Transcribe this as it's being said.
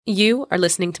You are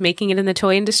listening to Making It in the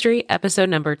Toy Industry, episode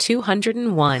number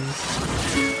 201.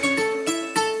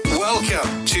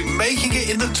 Welcome to Making It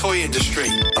in the Toy Industry,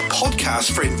 a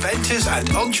podcast for inventors and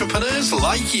entrepreneurs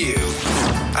like you.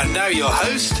 And now your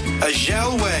host,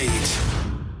 Azhelle Wade.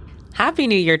 Happy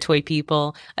New Year, toy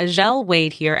people. Azhelle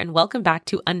Wade here, and welcome back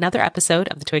to another episode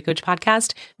of the Toy Coach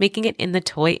podcast, Making It in the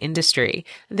Toy Industry.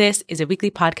 This is a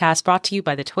weekly podcast brought to you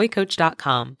by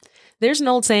thetoycoach.com. There's an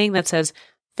old saying that says,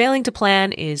 failing to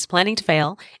plan is planning to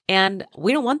fail, and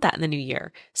we don't want that in the new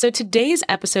year. So today's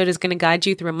episode is going to guide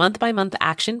you through a month-by-month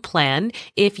action plan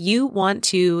if you want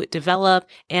to develop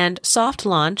and soft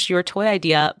launch your toy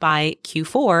idea by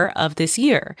Q4 of this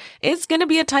year. It's going to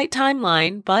be a tight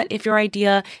timeline, but if your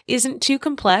idea isn't too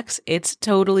complex, it's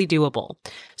totally doable.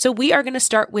 So we are going to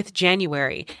start with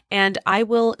January, and I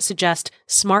will suggest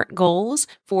SMART goals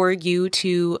for you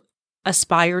to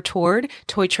aspire toward,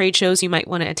 toy trade shows you might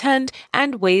want to attend,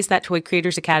 and ways that Toy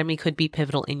Creators Academy could be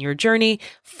pivotal in your journey.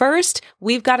 First,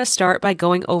 we've got to start by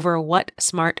going over what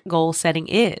SMART goal setting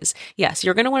is. Yes,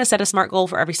 you're going to want to set a SMART goal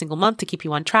for every single month to keep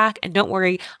you on track, and don't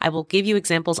worry, I will give you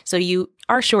examples so you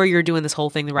are sure you're doing this whole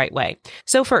thing the right way.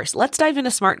 So first, let's dive into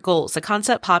SMART goals, a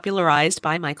concept popularized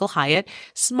by Michael Hyatt.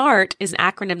 SMART is an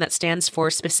acronym that stands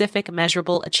for specific,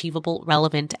 measurable, achievable,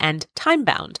 relevant, and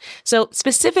time-bound. So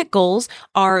specific goals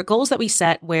are goals that we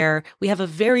set where we have a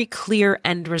very clear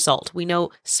end result. We know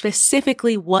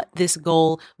specifically what this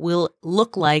goal will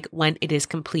look like when it is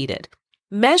completed.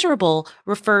 Measurable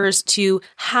refers to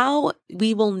how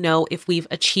we will know if we've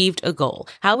achieved a goal.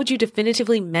 How would you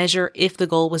definitively measure if the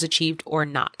goal was achieved or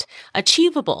not?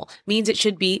 Achievable means it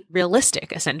should be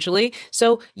realistic, essentially.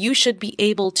 So you should be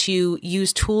able to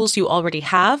use tools you already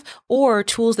have, or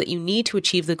tools that you need to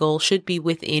achieve the goal should be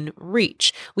within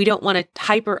reach. We don't want a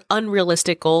hyper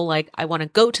unrealistic goal like I want to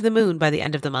go to the moon by the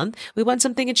end of the month. We want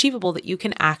something achievable that you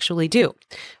can actually do.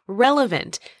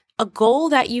 Relevant. A goal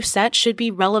that you set should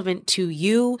be relevant to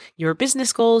you, your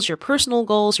business goals, your personal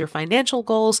goals, your financial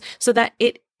goals, so that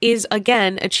it is,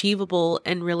 again, achievable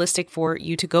and realistic for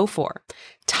you to go for.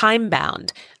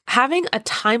 Time-bound. Having a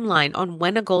timeline on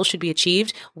when a goal should be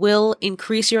achieved will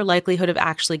increase your likelihood of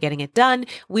actually getting it done.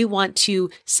 We want to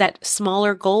set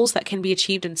smaller goals that can be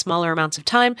achieved in smaller amounts of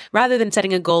time. Rather than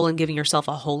setting a goal and giving yourself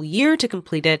a whole year to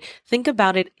complete it, think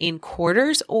about it in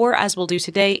quarters, or as we'll do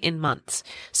today, in months.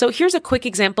 So here's a quick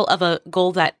example of a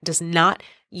goal that does not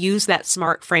use that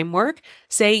SMART framework.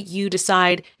 Say you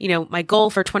decide, my goal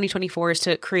for 2024 is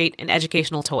to create an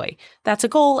educational toy. That's a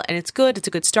goal and it's good. It's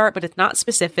a good start, but it's not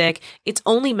specific. It's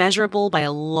only measurable by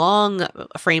a long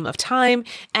frame of time,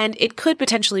 and it could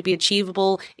potentially be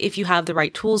achievable if you have the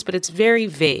right tools, but it's very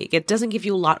vague. It doesn't give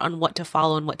you a lot on what to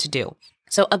follow and what to do.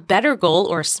 So a better goal,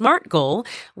 or a SMART goal,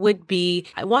 would be,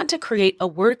 I want to create a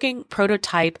working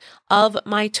prototype of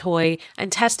my toy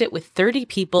and test it with 30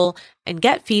 people and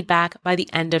get feedback by the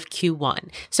end of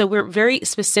Q1. So we're very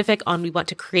specific on we want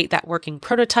to create that working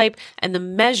prototype, and the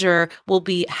measure will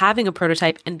be having a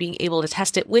prototype and being able to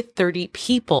test it with 30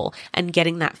 people and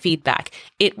getting that feedback.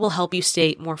 It will help you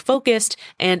stay more focused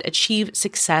and achieve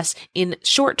success in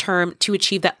short term to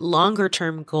achieve that longer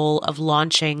term goal of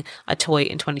launching a toy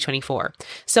in 2024.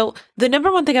 So the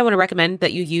number one thing I want to recommend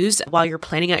that you use while you're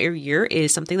planning out your year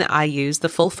is something that I use, the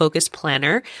Full Focus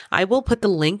Planner. I will put the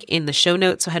link in the show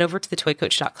notes, so head over to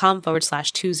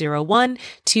thetoycoach.com/201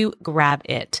 to grab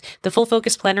it. The Full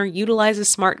Focus Planner utilizes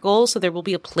SMART goals, so there will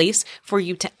be a place for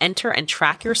you to enter and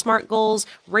track your SMART goals,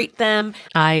 rate them.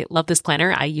 I love this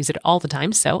planner. I use it all the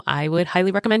time, so I would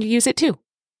highly recommend you use it too.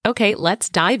 Okay, let's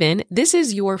dive in. This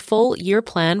is your full year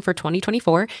plan for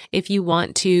 2024 if you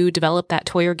want to develop that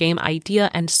toy or game idea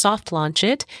and soft launch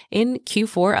it in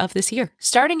Q4 of this year,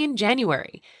 starting in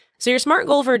January. So your SMART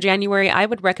goal for January, I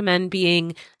would recommend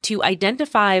being to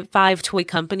identify 5 toy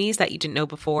companies that you didn't know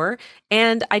before,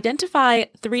 and identify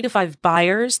 3 to 5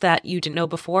 buyers that you didn't know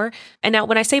before. And now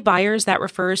when I say buyers, that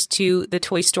refers to the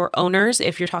toy store owners,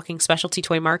 if you're talking specialty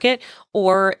toy market,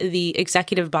 or the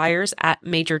executive buyers at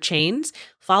major chains.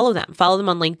 Follow them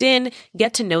on LinkedIn,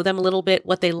 get to know them a little bit,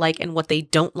 what they like and what they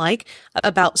don't like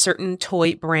about certain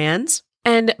toy brands.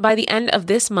 And by the end of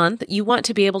this month, you want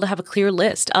to be able to have a clear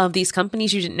list of these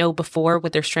companies you didn't know before,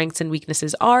 what their strengths and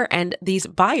weaknesses are, and these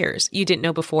buyers you didn't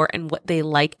know before and what they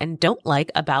like and don't like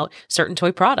about certain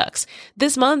toy products.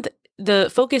 This month, the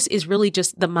focus is really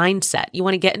just the mindset. You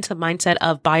want to get into the mindset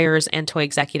of buyers and toy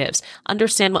executives.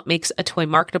 Understand what makes a toy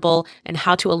marketable and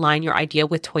how to align your idea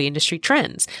with toy industry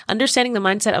trends. Understanding the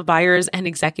mindset of buyers and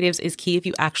executives is key if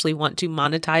you actually want to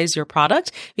monetize your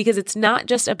product, because it's not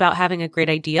just about having a great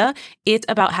idea. It's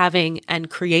about having and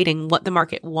creating what the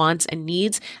market wants and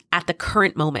needs at the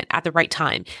current moment, at the right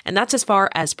time. And that's as far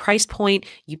as price point,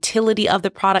 utility of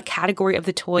the product, category of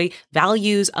the toy,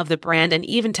 values of the brand, and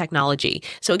even technology.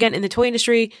 So again, in the toy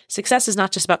industry, success is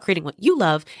not just about creating what you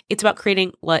love, it's about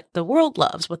creating what the world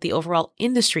loves, what the overall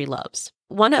industry loves.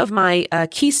 One of my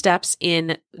key steps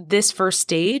in this first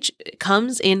stage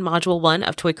comes in Module 1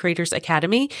 of Toy Creators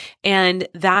Academy, and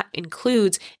that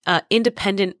includes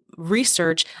independent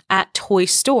research at toy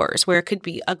stores, where it could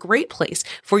be a great place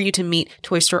for you to meet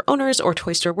toy store owners or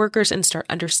toy store workers and start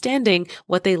understanding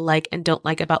what they like and don't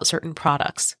like about certain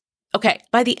products. Okay,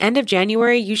 by the end of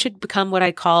January, you should become what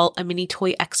I call a mini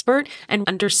toy expert and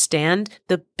understand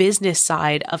the business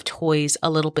side of toys a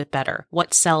little bit better,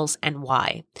 what sells and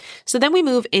why. So then we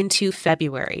move into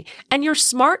February, and your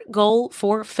SMART goal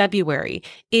for February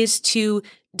is to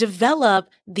develop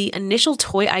the initial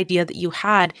toy idea that you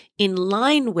had in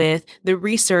line with the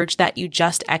research that you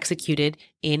just executed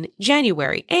in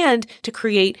January, and to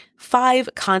create 5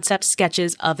 concept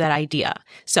sketches of that idea.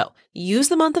 So use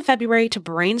the month of February to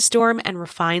brainstorm and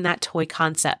refine that toy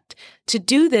concept. To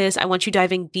do this, I want you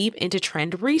diving deep into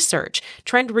trend research.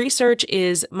 Trend research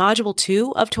is Module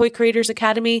 2 of Toy Creators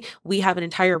Academy. We have an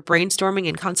entire brainstorming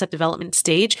and concept development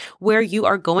stage where you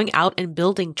are going out and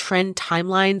building trend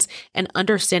timelines and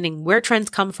understanding where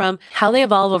trends come from, how they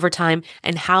evolve over time,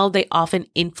 and how they often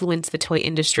influence the toy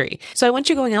industry. So I want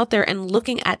you going out there and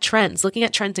looking at trends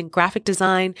in graphic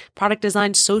design, product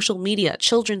design, social media,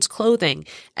 children's clothing,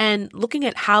 and looking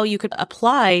at how you could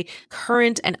apply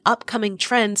current and upcoming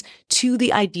trends to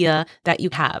the idea that you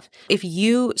have. If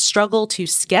you struggle to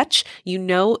sketch, you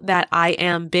know that I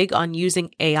am big on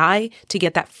using AI to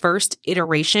get that first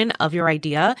iteration of your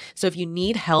idea. So if you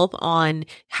need help on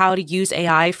how to use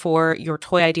AI for your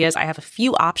toy ideas, I have a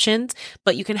few options,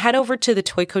 but you can head over to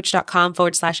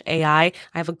thetoycoach.com/AI. I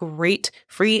have a great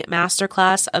free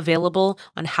masterclass available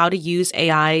on how to use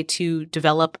AI to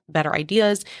develop better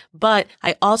ideas. But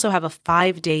I also have a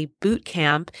 5-day boot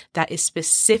camp that is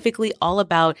specifically all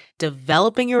about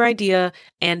developing your idea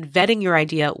and vetting your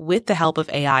idea with the help of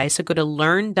AI. So go to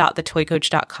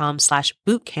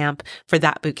learn.thetoycoach.com/bootcamp for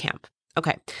that bootcamp.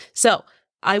 Okay. So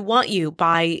I want you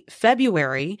by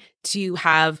February to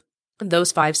have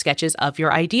those 5 sketches of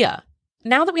your idea.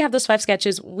 Now that we have those 5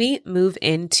 sketches, we move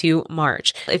into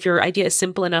March. If your idea is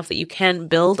simple enough that you can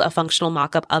build a functional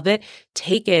mock-up of it,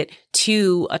 take it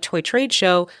to a toy trade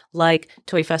show like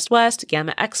Toy Fest West,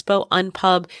 Gamma Expo,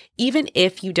 Unpub. Even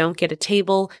if you don't get a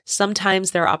table,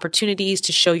 sometimes there are opportunities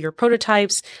to show your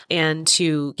prototypes and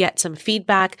to get some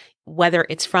feedback, whether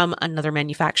it's from another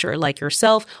manufacturer like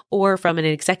yourself or from an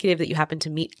executive that you happen to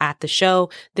meet at the show.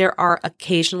 There are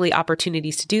occasionally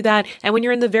opportunities to do that. And when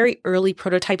you're in the very early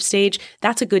prototype stage,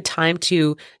 that's a good time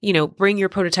to, bring your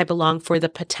prototype along for the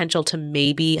potential to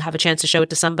maybe have a chance to show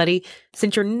it to somebody,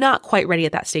 since you're not quite ready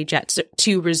at that stage yet,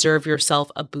 to reserve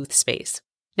yourself a booth space.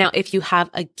 Now, if you have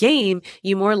a game,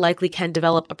 you more likely can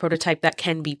develop a prototype that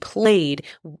can be played,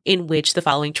 in which the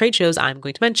following trade shows I'm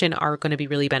going to mention are going to be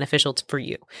really beneficial for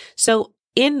you. So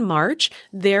in March,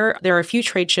 there are a few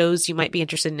trade shows you might be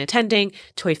interested in attending: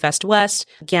 Toy Fest West,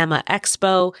 Gamma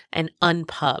Expo, and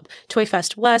Unpub. Toy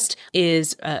Fest West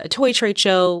is a toy trade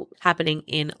show happening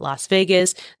in Las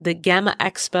Vegas. The Gamma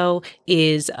Expo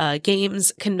is a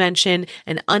games convention,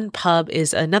 and Unpub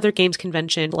is another games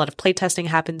convention. A lot of playtesting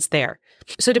happens there.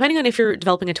 So depending on if you're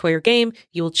developing a toy or game,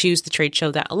 you will choose the trade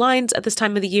show that aligns at this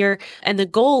time of the year. And the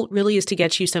goal really is to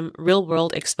get you some real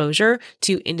world exposure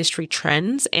to industry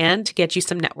trends and to get you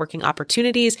some networking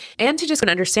opportunities and to just an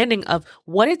understanding of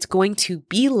what it's going to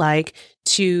be like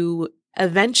to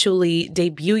eventually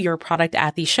debut your product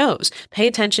at these shows. Pay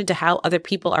attention to how other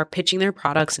people are pitching their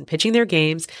products and pitching their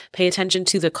games. Pay attention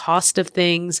to the cost of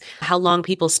things, how long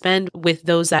people spend with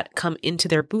those that come into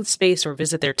their booth space or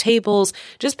visit their tables.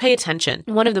 Just pay attention.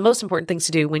 One of the most important things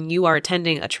to do when you are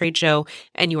attending a trade show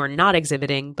and you are not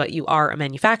exhibiting, but you are a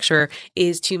manufacturer,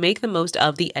 is to make the most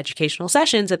of the educational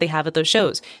sessions that they have at those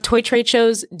shows. Toy trade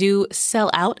shows do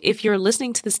sell out. If you're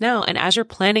listening to this now and as you're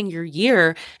planning your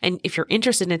year, and if you're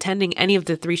interested in attending any of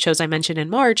the 3 shows I mentioned in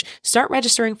March, start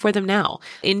registering for them now.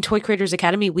 In Toy Creators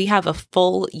Academy, we have a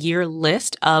full year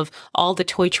list of all the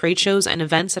toy trade shows and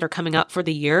events that are coming up for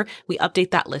the year. We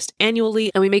update that list annually,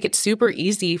 and we make it super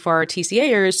easy for our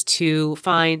TCAers to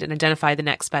find and identify the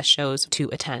next best shows to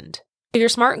attend. Your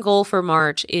SMART goal for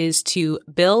March is to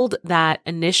build that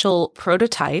initial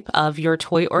prototype of your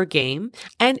toy or game.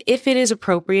 And if it is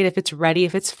appropriate, if it's ready,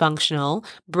 if it's functional,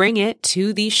 bring it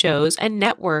to these shows and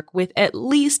network with at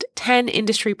least 10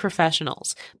 industry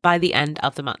professionals by the end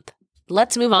of the month.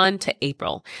 Let's move on to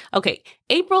April. Okay,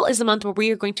 April is the month where we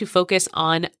are going to focus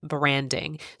on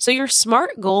branding. So your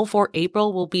SMART goal for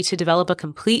April will be to develop a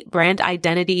complete brand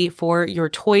identity for your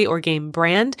toy or game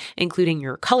brand, including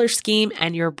your color scheme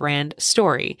and your brand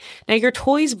story. Now, your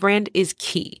toys brand is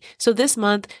key. So this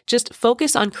month, just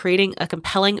focus on creating a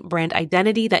compelling brand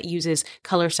identity that uses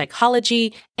color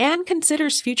psychology and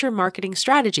considers future marketing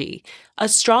strategy. A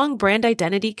strong brand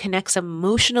identity connects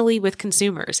emotionally with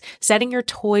consumers, setting your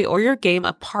toy or your game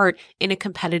apart in a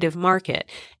competitive market.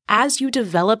 As you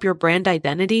develop your brand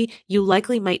identity, you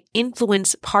likely might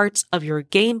influence parts of your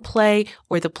gameplay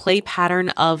or the play pattern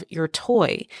of your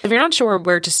toy. If you're not sure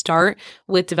where to start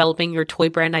with developing your toy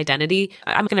brand identity,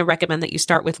 I'm going to recommend that you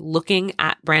start with looking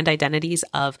at brand identities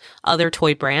of other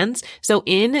toy brands. So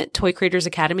in Toy Creators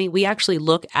Academy, we actually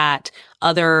look at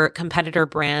other competitor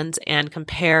brands and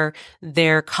compare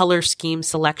their color scheme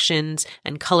selections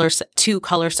and color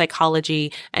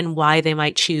psychology and why they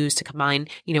might choose to combine,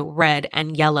 red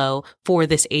and yellow for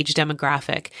this age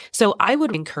demographic. So I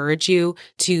would encourage you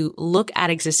to look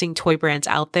at existing toy brands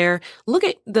out there, look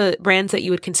at the brands that you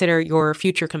would consider your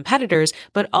future competitors,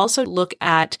 but also look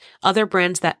at other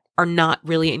brands that are not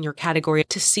really in your category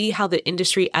to see how the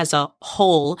industry as a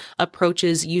whole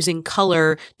approaches using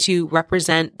color to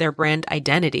represent their brand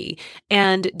identity.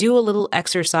 And do a little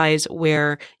exercise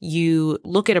where you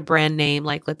look at a brand name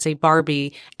like, let's say,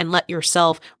 Barbie, and let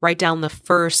yourself write down the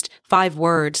first 5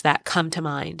 words that come to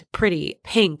mind: pretty,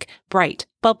 pink, bright,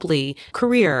 bubbly,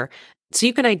 career. So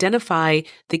you can identify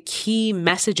the key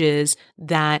messages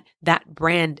that that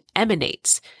brand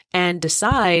emanates and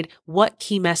decide what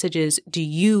key messages do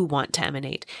you want to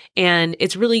emanate. And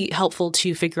it's really helpful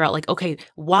to figure out okay,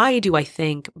 why do I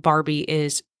think Barbie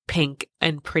is pink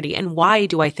and pretty? And why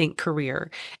do I think career?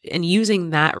 And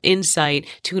using that insight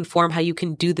to inform how you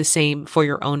can do the same for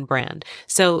your own brand.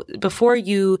 So before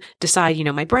you decide,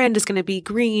 my brand is going to be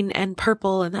green and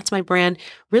purple and that's my brand,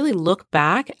 really look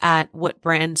back at what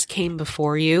brands came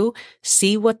before you,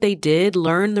 see what they did,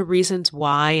 learn the reasons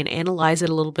why and analyze it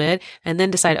a little bit, and then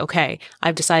decide, okay,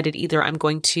 I've decided either I'm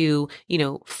going to,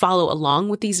 follow along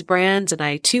with these brands and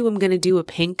I too am going to do a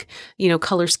pink,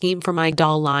 color scheme for my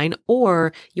doll line,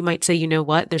 or you might say,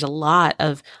 what? There's a lot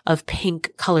of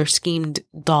pink color schemed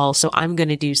dolls. So I'm going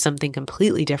to do something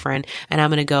completely different and I'm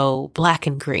going to go black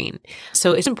and green.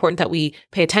 So it's important that we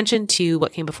pay attention to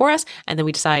what came before us and then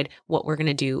we decide what we're going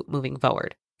to do moving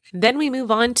forward. Then we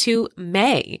move on to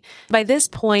May. By this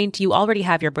point, you already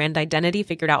have your brand identity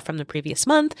figured out from the previous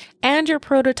month and your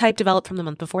prototype developed from the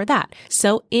month before that.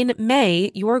 So in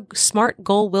May, your SMART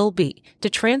goal will be to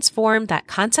transform that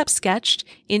concept sketched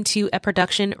into a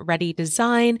production-ready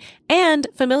design and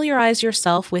familiarize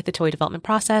yourself with the toy development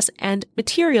process and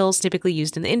materials typically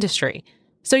used in the industry.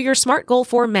 So your SMART goal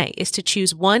for May is to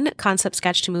choose one concept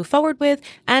sketch to move forward with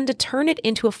and to turn it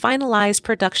into a finalized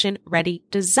production-ready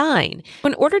design.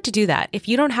 In order to do that, if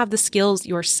you don't have the skills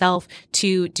yourself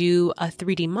to do a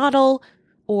 3D model,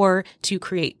 or to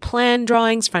create plan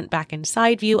drawings, front, back, and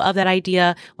side view of that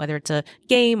idea, whether it's a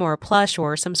game or a plush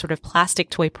or some sort of plastic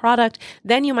toy product,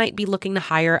 then you might be looking to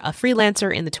hire a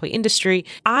freelancer in the toy industry.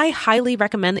 I highly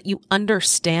recommend that you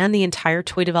understand the entire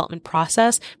toy development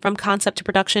process from concept to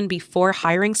production before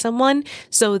hiring someone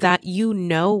so that you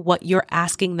know what you're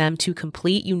asking them to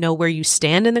complete, you know where you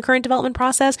stand in the current development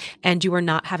process, and you are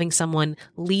not having someone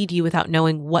lead you without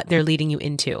knowing what they're leading you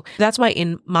into. That's why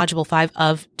in Module 5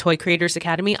 of Toy Creators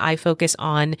Academy, I focus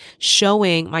on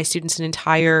showing my students an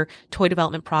entire toy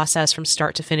development process from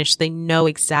start to finish. They know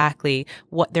exactly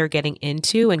what they're getting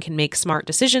into and can make smart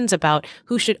decisions about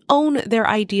who should own their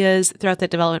ideas throughout the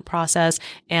development process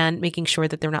and making sure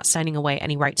that they're not signing away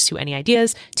any rights to any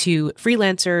ideas to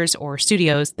freelancers or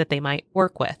studios that they might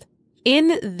work with.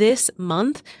 In this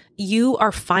month, you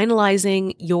are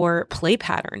finalizing your play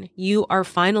pattern. You are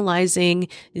finalizing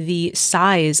the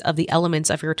size of the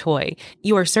elements of your toy.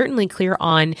 You are certainly clear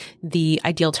on the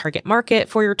ideal target market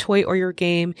for your toy or your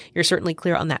game. You're certainly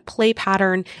clear on that play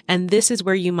pattern. And this is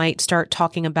where you might start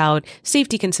talking about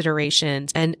safety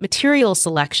considerations and material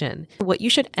selection. What you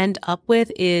should end up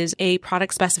with is a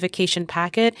product specification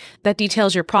packet that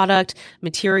details your product,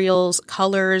 materials,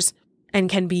 colors, and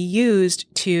can be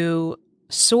used to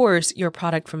source your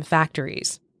product from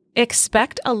factories.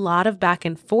 Expect a lot of back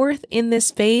and forth in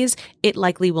this phase. It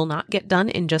likely will not get done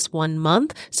in just 1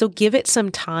 month, so give it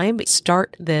some time.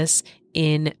 Start this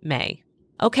in May.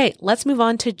 Okay, let's move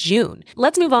on to June.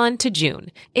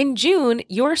 In June,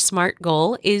 your SMART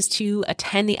goal is to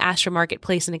attend the Astro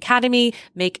Marketplace and Academy,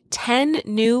 make 10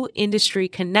 new industry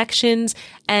connections,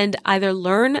 and either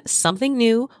learn something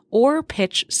new or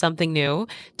pitch something new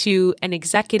to an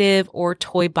executive or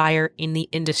toy buyer in the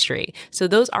industry. So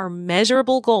those are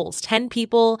measurable goals, 10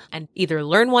 people, and either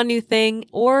learn one new thing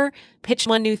or pitch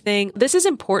one new thing. This is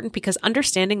important because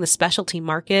understanding the specialty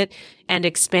market and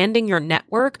expanding your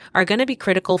network are going to be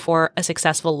critical for a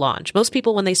successful launch. Most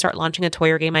people, when they start launching a toy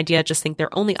or game idea, just think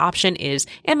their only option is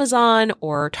Amazon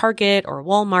or Target or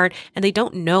Walmart, and they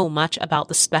don't know much about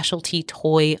the specialty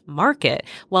toy market.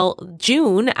 Well,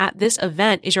 June at this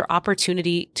event is your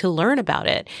opportunity to learn about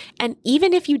it. And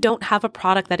even if you don't have a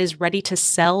product that is ready to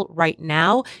sell right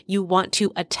now, you want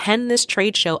to attend this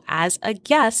trade show as a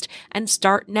guest and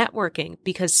start networking,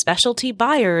 because specialty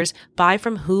buyers buy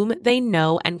from whom they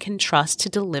know and can trust to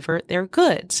deliver their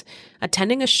goods.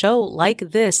 Attending a show like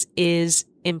this is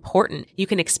important. You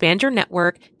can expand your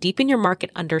network, deepen your market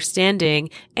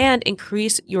understanding, and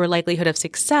increase your likelihood of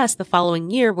success the following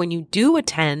year when you do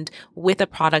attend with a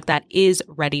product that is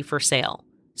ready for sale.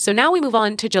 So now we move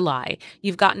on to July.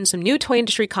 You've gotten some new toy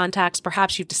industry contacts.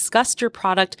 Perhaps you've discussed your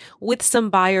product with some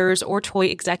buyers or toy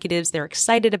executives. They're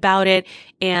excited about it,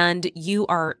 and you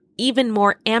are even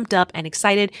more amped up and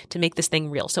excited to make this thing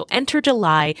real. So enter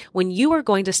July when you are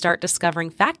going to start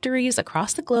discovering factories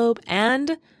across the globe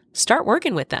and start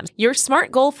working with them. Your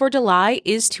SMART goal for July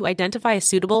is to identify a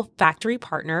suitable factory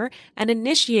partner and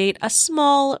initiate a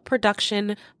small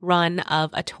production run of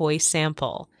a toy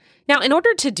sample. Now, in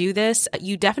order to do this,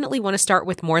 you definitely want to start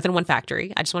with more than one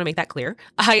factory. I just want to make that clear.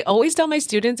 I always tell my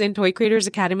students in Toy Creators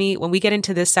Academy, when we get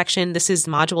into this section, this is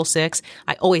module 6,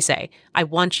 I always say, I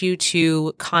want you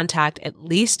to contact at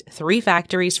least 3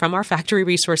 factories from our factory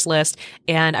resource list,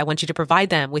 and I want you to provide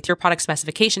them with your product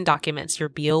specification documents, your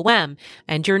BOM,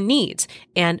 and your needs,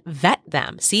 and vet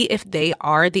them. See if they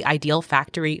are the ideal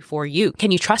factory for you.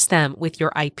 Can you trust them with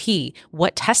your IP?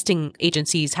 What testing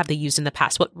agencies have they used in the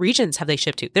past? What regions have they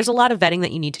shipped to? There's a lot of vetting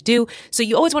that you need to do. So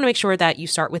you always want to make sure that you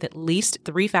start with at least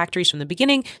 3 factories from the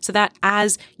beginning, so that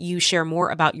as you share more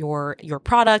about your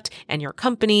product and your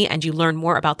company, and you learn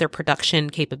more about their production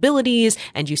capabilities,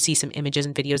 and you see some images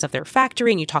and videos of their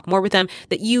factory, and you talk more with them,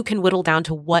 that you can whittle down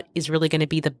to what is really going to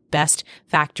be the best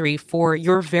factory for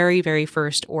your very, very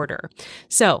first order.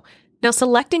 So now,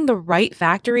 selecting the right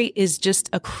factory is just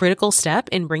a critical step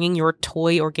in bringing your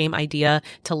toy or game idea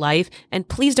to life. And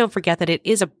please don't forget that it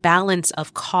is a balance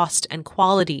of cost and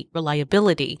quality,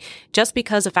 reliability. Just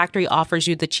because a factory offers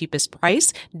you the cheapest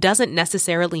price doesn't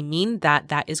necessarily mean that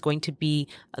that is going to be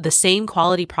the same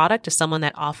quality product as someone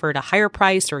that offered a higher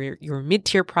price or your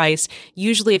mid-tier price.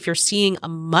 Usually, if you're seeing a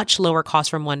much lower cost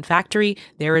from one factory,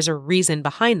 there is a reason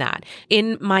behind that.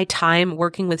 In my time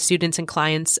working with students and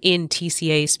clients in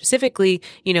TCA specifically,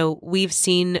 we've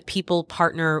seen people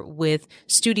partner with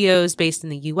studios based in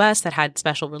the US that had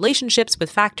special relationships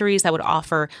with factories that would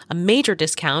offer a major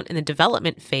discount in the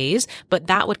development phase, but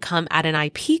that would come at an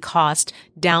IP cost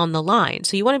down the line.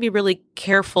 So you want to be really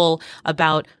careful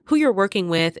about who you're working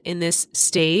with in this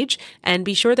stage, and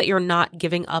be sure that you're not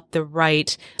giving up the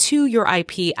right to your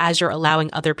IP as you're allowing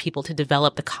other people to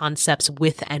develop the concepts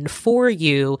with and for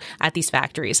you at these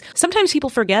factories. Sometimes people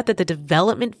forget that the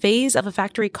development phase of a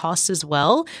factory costs as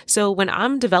well. So when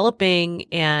I'm developing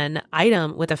an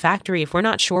item with a factory, if we're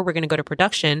not sure we're going to go to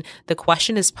production, the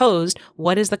question is posed,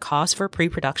 what is the cost for a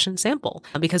pre-production sample?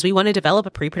 Because we want to develop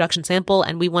a pre-production sample,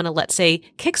 and we want to, let's say,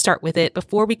 kickstart with it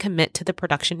before we commit to the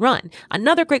production run.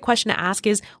 Another great question to ask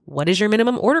is, what is your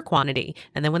minimum order quantity?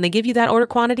 And then when they give you that order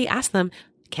quantity, ask them,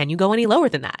 can you go any lower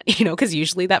than that? Because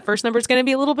usually that first number is going to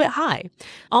be a little bit high.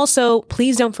 Also,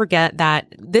 please don't forget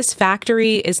that this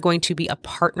factory is going to be a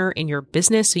partner in your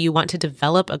business. So you want to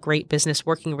develop a great business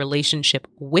working relationship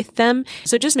with them.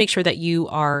 So just make sure that you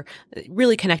are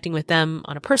really connecting with them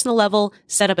on a personal level.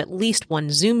 Set up at least one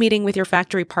Zoom meeting with your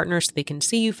factory partner so they can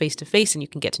see you face to face and you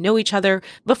can get to know each other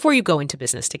before you go into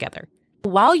business together.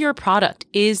 While your product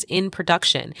is in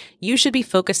production, you should be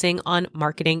focusing on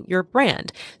marketing your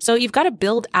brand. So you've got to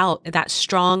build out that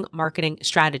strong marketing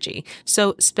strategy.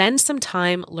 So spend some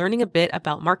time learning a bit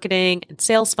about marketing and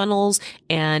sales funnels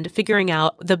and figuring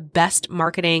out the best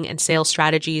marketing and sales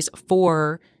strategies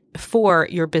for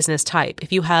your business type.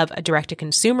 If you have a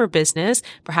direct-to-consumer business,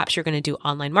 perhaps you're going to do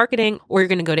online marketing, or you're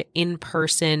going to go to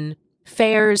in-person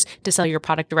fairs to sell your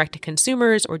product direct to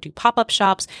consumers or do pop-up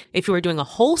shops. If you are doing a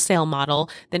wholesale model,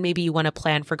 then maybe you want to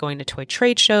plan for going to toy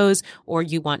trade shows, or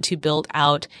you want to build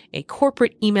out a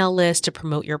corporate email list to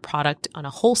promote your product on a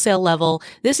wholesale level.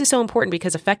 This is so important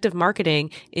because effective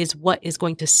marketing is what is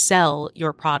going to sell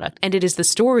your product. And it is the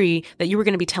story that you are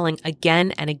going to be telling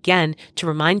again and again to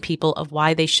remind people of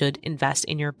why they should invest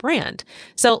in your brand.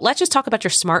 So let's just talk about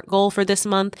your SMART goal for this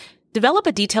month. Develop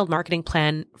a detailed marketing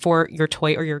plan for your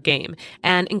toy or your game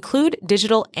and include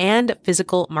digital and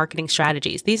physical marketing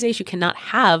strategies. These days, you cannot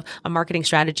have a marketing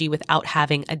strategy without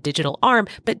having a digital arm,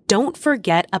 but don't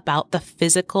forget about the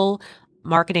physical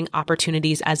marketing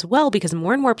opportunities as well, because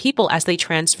more and more people, as they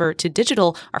transfer to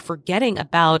digital, are forgetting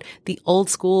about the old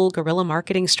school guerrilla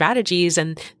marketing strategies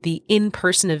and the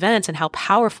in-person events and how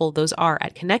powerful those are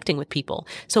at connecting with people.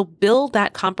 So build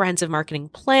that comprehensive marketing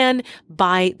plan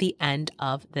by the end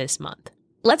of this month.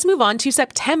 Let's move on to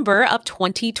September of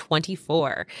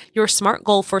 2024. Your SMART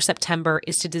goal for September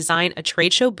is to design a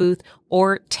trade show booth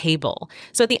or table.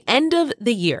 So at the end of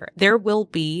the year, there will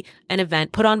be an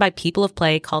event put on by People of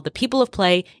Play called the People of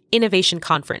Play Innovation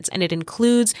Conference, and it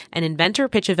includes an inventor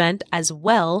pitch event as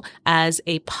well as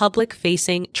a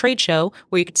public-facing trade show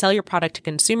where you could sell your product to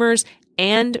consumers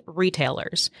and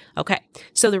retailers. Okay,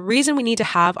 so the reason we need to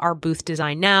have our booth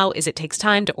design now is it takes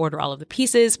time to order all of the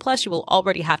pieces. Plus, you will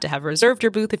already have to have reserved your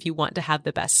booth if you want to have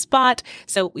the best spot.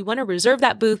 So we want to reserve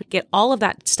that booth, get all of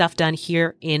that stuff done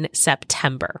here in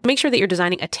September. Make sure that you're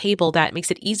designing a table that makes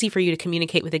it easy for you to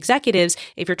communicate with executives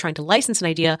if you're trying to license an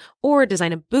idea, or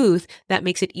design a booth that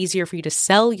makes it easier for you to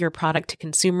sell your product to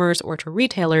consumers or to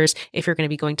retailers if you're going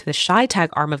to be going to the ShyTag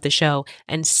arm of the show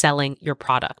and selling your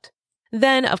product.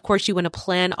 Then, of course, you want to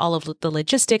plan all of the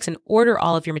logistics and order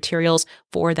all of your materials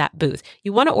for that booth.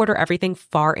 You want to order everything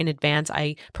far in advance.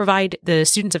 I provide the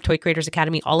students of Toy Creators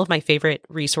Academy all of my favorite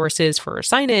resources for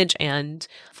signage and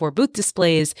for booth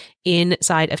displays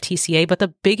inside of TCA. But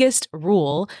the biggest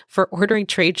rule for ordering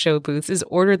trade show booths is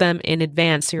order them in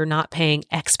advance so you're not paying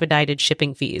expedited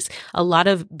shipping fees. A lot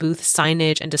of booth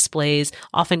signage and displays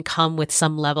often come with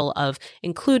some level of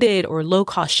included or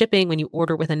low-cost shipping when you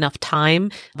order with enough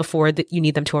time before you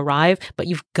need them to arrive, but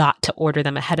you've got to order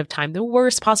them ahead of time. The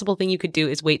worst possible thing you could do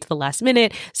is wait to the last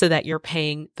minute so that you're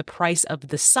paying the price of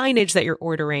the signage that you're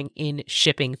ordering in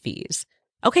shipping fees.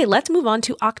 Okay, let's move on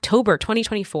to October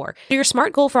 2024. Your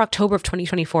SMART goal for October of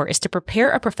 2024 is to prepare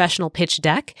a professional pitch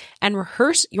deck and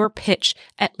rehearse your pitch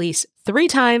at least 3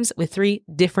 times with 3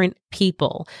 different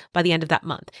people by the end of that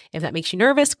month. If that makes you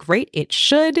nervous, great, it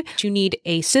should. You need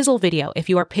a sizzle video. If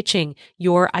you are pitching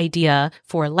your idea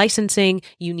for licensing,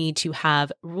 you need to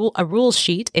have a rules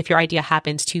sheet if your idea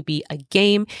happens to be a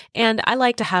game. And I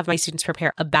like to have my students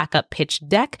prepare a backup pitch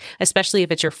deck, especially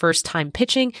if it's your first time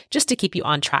pitching, just to keep you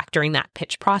on track during that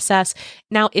pitch process.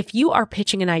 Now, if you are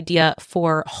pitching an idea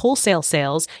for wholesale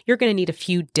sales, you're going to need a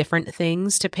few different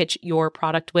things to pitch your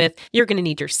product with. You're going to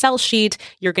need your sell sheet,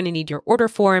 you're going to need your order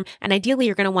form, and ideally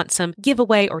you're going to want some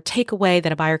giveaway or takeaway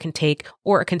that a buyer can take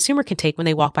or a consumer can take when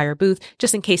they walk by your booth,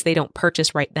 just in case they don't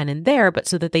purchase right then and there, but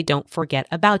so that they don't forget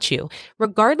about you.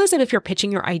 Regardless of if you're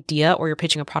pitching your idea or you're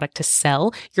pitching a product to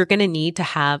sell, you're going to need to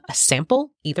have a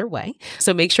sample either way.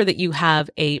 So make sure that you have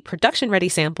a production ready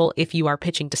sample if you are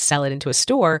pitching to sell it into a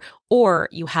store, or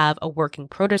you have a working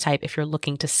prototype if you're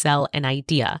looking to sell an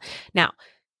idea. Now,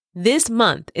 this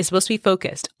month is supposed to be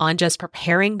focused on just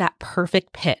preparing that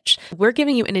perfect pitch. We're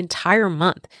giving you an entire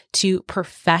month to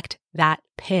perfect that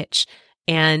pitch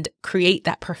and create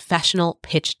that professional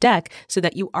pitch deck so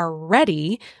that you are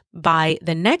ready by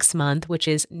the next month, which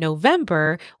is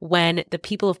November, when the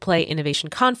People of Play Innovation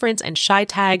Conference and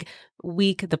ShyTag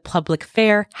Week, the public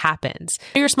fair, happens.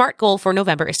 Your SMART goal for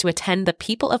November is to attend the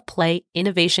People of Play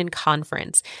Innovation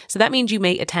Conference. So that means you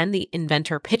may attend the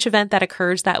inventor pitch event that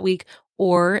occurs that week,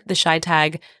 or the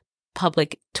ShyTag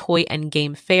public toy and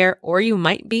game fair, or you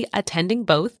might be attending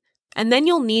both. And then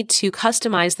you'll need to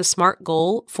customize the SMART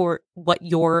goal for what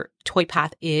your toy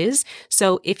path is.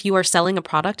 So if you are selling a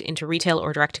product into retail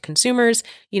or direct to consumers,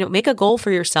 make a goal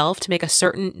for yourself to make a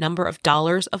certain number of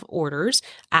dollars of orders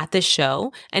at this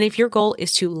show. And if your goal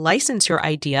is to license your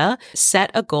idea,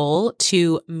 set a goal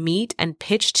to meet and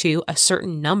pitch to a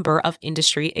certain number of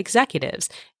industry executives.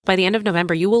 By the end of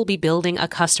November, you will be building a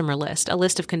customer list, a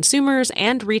list of consumers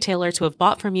and retailers who have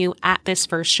bought from you at this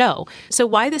first show. So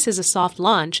why this is a soft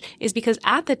launch is because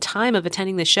at the time of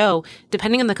attending the show,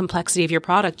 depending on the complexity of your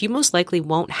product, you most likely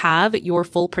won't have your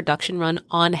full production run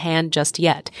on hand just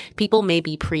yet. People may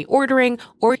be pre-ordering,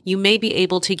 or you may be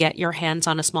able to get your hands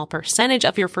on a small percentage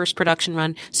of your first production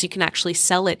run so you can actually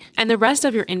sell it. And the rest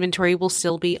of your inventory will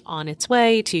still be on its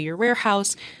way to your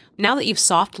warehouse. now that you've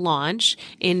soft launched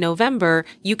in November,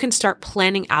 you can start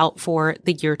planning out for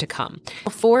the year to come.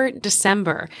 For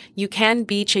December, you can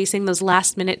be chasing those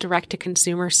last minute direct to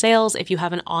consumer sales if you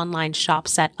have an online shop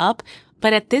set up.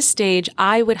 But at this stage,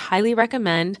 I would highly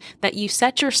recommend that you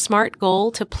set your SMART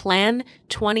goal to plan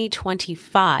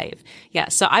 2025. Yeah,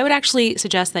 so I would actually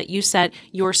suggest that you set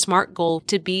your SMART goal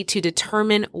to be to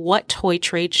determine what toy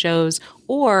trade shows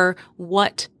or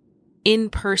what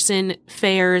in-person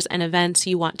fairs and events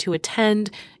you want to attend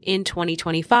in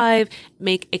 2025.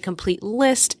 Make a complete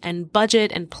list and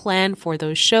budget and plan for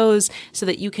those shows so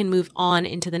that you can move on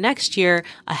into the next year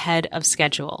ahead of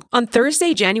schedule. On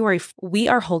Thursday, January, we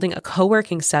are holding a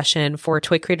co-working session for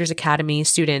Toy Creators Academy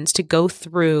students to go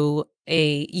through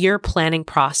a year planning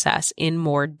process in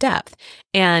more depth.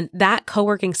 And that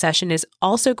co-working session is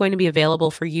also going to be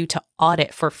available for you to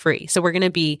audit for free. So we're going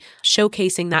to be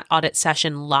showcasing that audit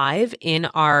session live in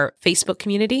our Facebook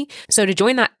community. So to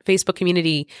join that Facebook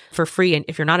community for free, and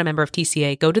if you're not a member of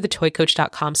TCA, go to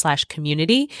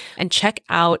thetoycoach.com/community and check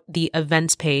out the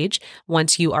events page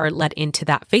once you are let into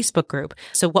that Facebook group.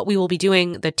 So what we will be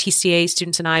doing, the TCA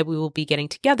students and I, we will be getting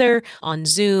together on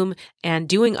Zoom and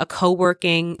doing a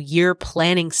co-working year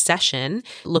planning session,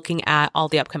 looking at all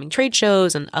the upcoming trade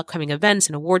shows and upcoming events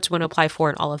and awards we want to apply for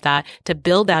and all of that to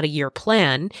build out a year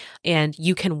plan. And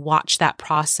you can watch that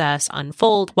process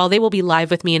unfold. While they will be live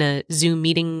with me in a Zoom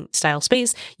meeting style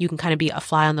space, you can kind of be a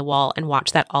fly on the wall and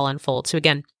watch that all unfold. So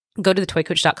again, go to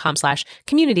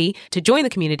thetoycoach.com/community to join the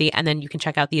community, and then you can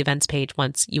check out the events page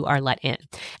once you are let in.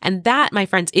 And that, my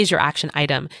friends, is your action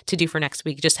item to do for next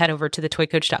week. Just head over to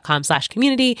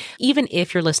thetoycoach.com/community. Even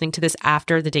if you're listening to this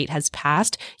after the date has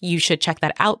passed, you should check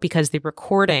that out because the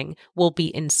recording will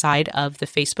be inside of the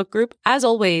Facebook group. As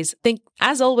always, thank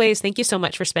you so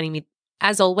much for spending the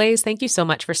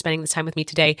time with me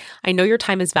today. I know your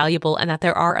time is valuable and that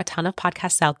there are a ton of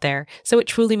podcasts out there, so it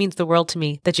truly means the world to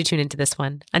me that you tune into this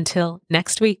one. Until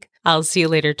next week, I'll see you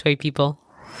later, toy people.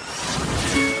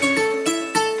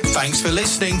 Thanks for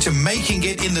listening to Making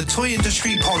It in the Toy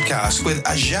Industry podcast with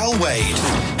Azhelle Wade.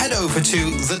 Head over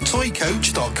to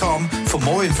thetoycoach.com for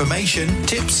more information,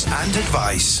 tips, and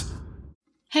advice.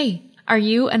 Hey, are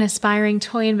you an aspiring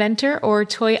toy inventor or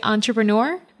toy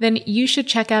entrepreneur? Then you should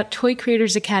check out Toy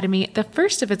Creators Academy, the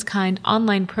first of its kind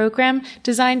online program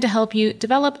designed to help you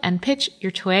develop and pitch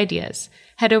your toy ideas.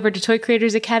 Head over to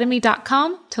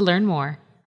toycreatorsacademy.com to learn more.